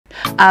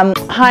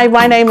Hi,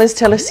 my name is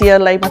Telesia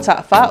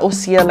Leimata'afa, or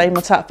Sia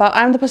Leimata'afa.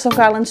 I'm the Pacific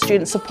Island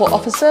Student Support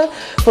Officer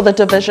for the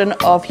Division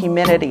of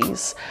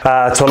Humanities.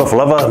 Tōna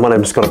whalava, my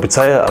name is Scott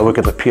Pitea. I work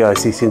at the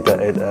PIC Centre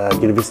at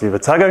University of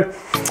Otago.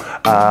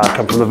 I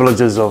come from the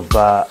villages of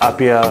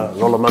Apia,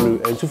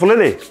 Rolamanu and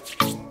Tufulene.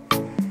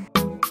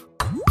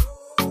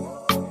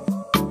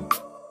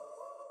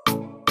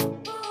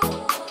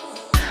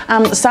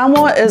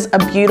 Samoa is a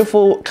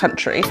beautiful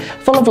country,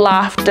 full of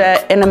laughter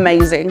and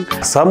amazing.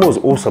 Samoa's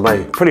awesome,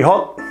 eh? Pretty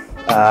hot,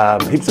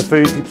 heaps of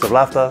food, heaps of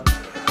laughter.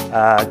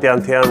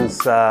 Downtown's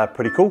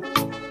pretty cool.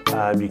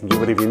 You can get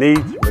whatever you need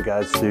in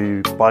regards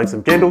to buying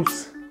some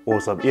candles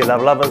or some ear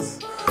lovers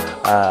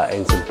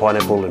and some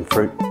pineapple and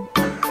fruit.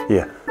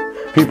 Yeah,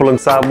 people in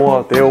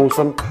Samoa, they're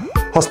awesome.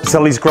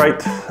 Hospitality's great,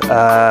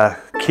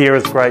 care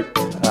is great,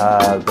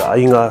 the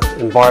ainga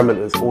environment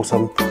is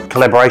awesome,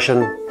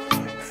 collaboration,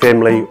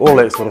 family, all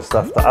that sort of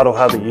stuff. The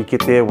aroha that you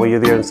get there, where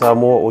you're there in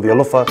Samoa, or the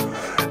alofa,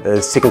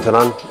 is second to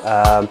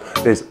none.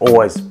 There's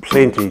always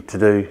plenty to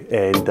do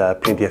and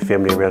plenty of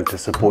family around to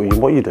support you in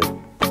what you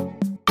do.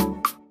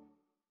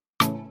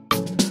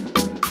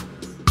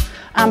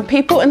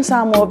 People in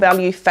Samoa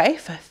value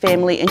faith,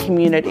 family and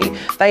community.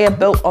 They are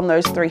built on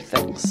those three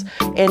things.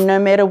 And no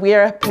matter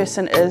where a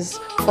person is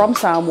from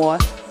Samoa,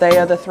 they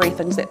are the three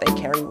things that they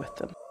carry with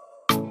them.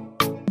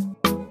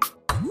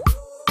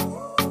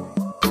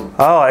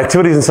 Oh,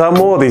 activities in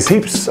Samoa, there's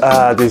heaps.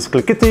 There's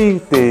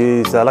klikiti,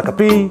 there's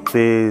lakapi,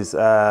 there's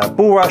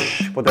bull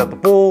rush without the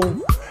ball.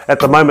 At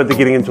the moment they're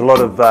getting into a lot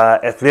of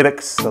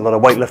athletics, a lot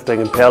of weightlifting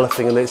and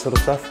powerlifting and that sort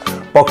of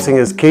stuff. Boxing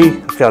is key,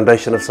 the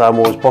foundation of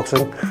Samoa is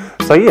boxing.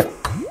 So yeah.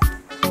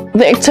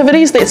 The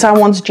activities that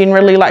Samoans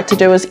generally like to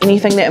do is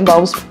anything that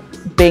involves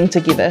being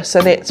together.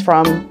 So that's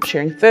from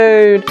sharing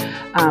food,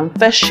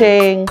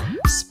 fishing,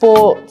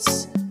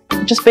 sports,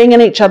 just being in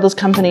each other's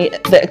company.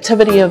 The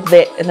activity of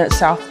that in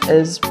itself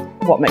is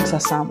what makes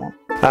us Samoan.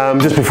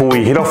 Just before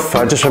we head off,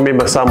 just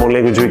remember Samoan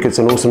Language Week, it's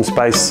an awesome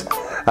space.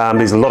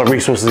 There's a lot of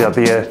resources out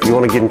there if you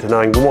want to get into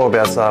knowing more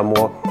about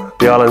Samoa,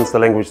 the islands, the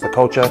language, the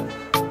culture.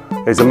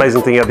 There's an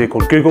amazing thing out there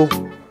called Google.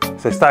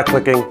 So start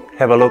clicking,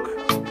 have a look,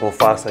 or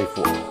fast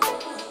A4.